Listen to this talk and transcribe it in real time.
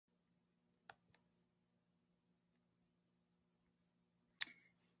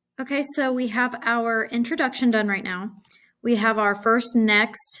Okay, so we have our introduction done right now. We have our first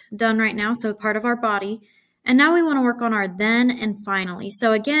next done right now, so part of our body. And now we want to work on our then and finally.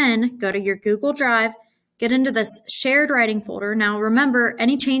 So again, go to your Google Drive, get into this shared writing folder. Now remember,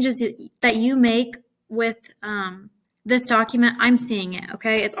 any changes that you make with this document, I'm seeing it,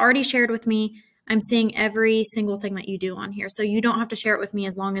 okay? It's already shared with me. I'm seeing every single thing that you do on here. So you don't have to share it with me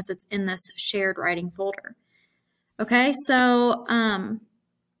as long as it's in this shared writing folder. Okay, so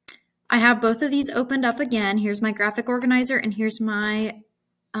I have both of these opened up again. Here's my graphic organizer and here's my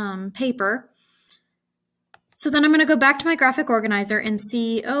paper. So then I'm going to go back to my graphic organizer and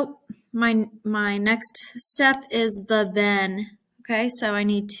see, oh, my next step is the then. Okay, so I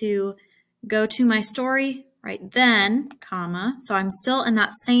need to go to my story, write then, comma. So I'm still in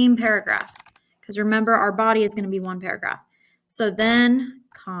that same paragraph because remember our body is going to be one paragraph. So then,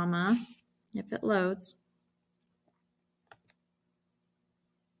 comma, if it loads.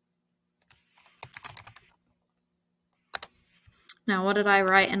 Now, what did I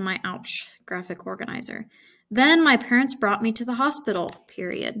write in my ouch graphic organizer? Then my parents brought me to the hospital,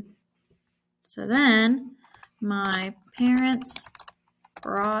 period. So then my parents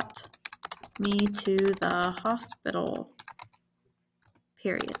brought me to the hospital,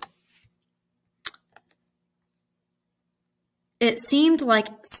 period. It seemed like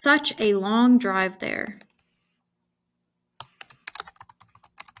such a long drive there.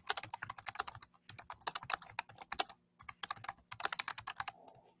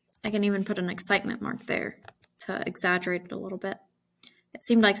 I can even put an excitement mark there to exaggerate it a little bit. It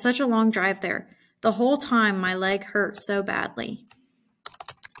seemed like such a long drive there. The whole time my leg hurt so badly.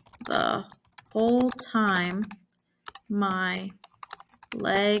 The whole time my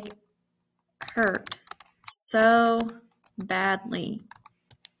leg hurt so badly.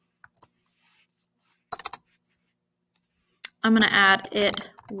 I'm going to add it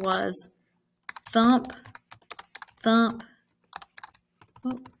was thump, thump,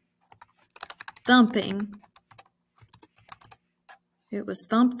 oh, thumping. It was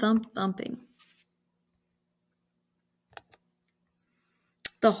thump, thump, thumping.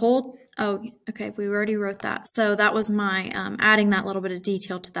 The whole, oh, okay, we already wrote that. So that was my adding that little bit of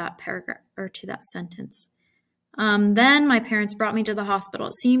detail to that paragraph or to that sentence. Then my parents brought me to the hospital.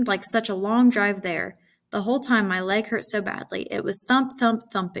 It seemed like such a long drive there. The whole time my leg hurt so badly. It was thump,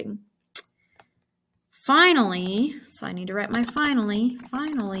 thump, thumping. Finally, so I need to write my finally,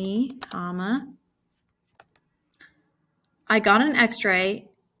 comma. I got an x-ray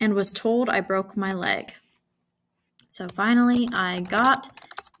and was told I broke my leg. So finally, I got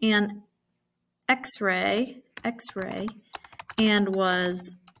an x-ray, and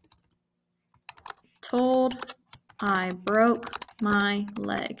was told I broke my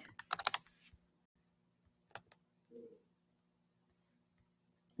leg.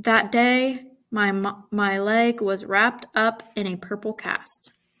 That day, my leg was wrapped up in a purple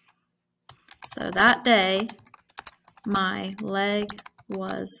cast. So that day, my leg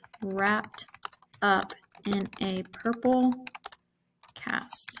was wrapped up in a purple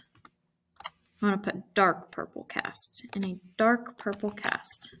cast. I'm going to put dark purple cast. In a dark purple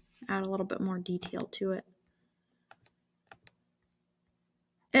cast. Add a little bit more detail to it.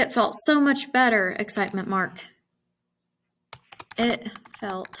 It felt so much better, excitement mark. It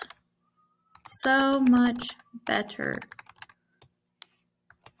felt so much better.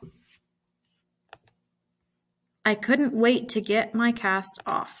 I couldn't wait to get my cast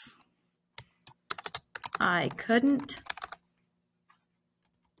off. I couldn't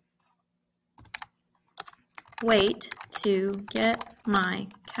wait to get my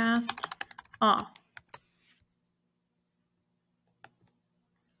cast off.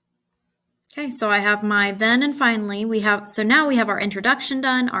 Okay, so I have my then and finally. So now we have our introduction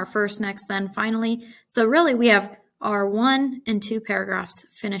done, our first, next, then, finally. So really we have our 1 and 2 paragraphs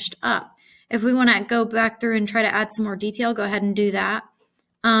finished up. If we want to go back through and try to add some more detail, go ahead and do that.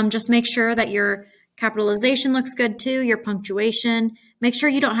 Just make sure that your capitalization looks good too, your punctuation. Make sure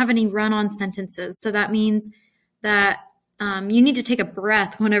you don't have any run-on sentences. So that means that you need to take a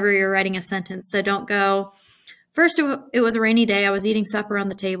breath whenever you're writing a sentence. So don't go, first it was a rainy day, I was eating supper on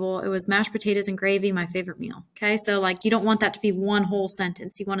the table, it was mashed potatoes and gravy, my favorite meal. Okay, so like you don't want that to be one whole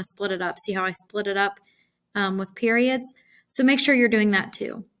sentence. You want to split it up. See how I split it up with periods? So make sure you're doing that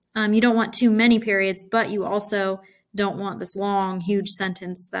too. You don't want too many periods, but you also don't want this long, huge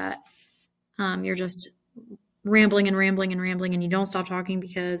sentence that you're just rambling and rambling and rambling and you don't stop talking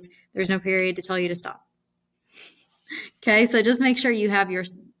because there's no period to tell you to stop. Okay, so just make sure you have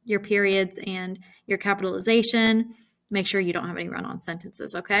your periods and your capitalization. Make sure you don't have any run-on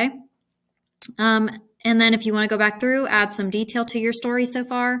sentences, okay? And then if you want to go back through, add some detail to your story so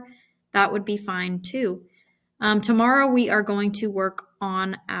far, that would be fine too. Tomorrow we are going to work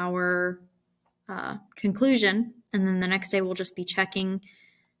on our conclusion, and then the next day we'll just be checking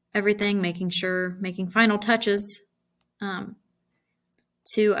everything, making final touches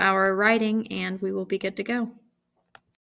to our writing, and we will be good to go.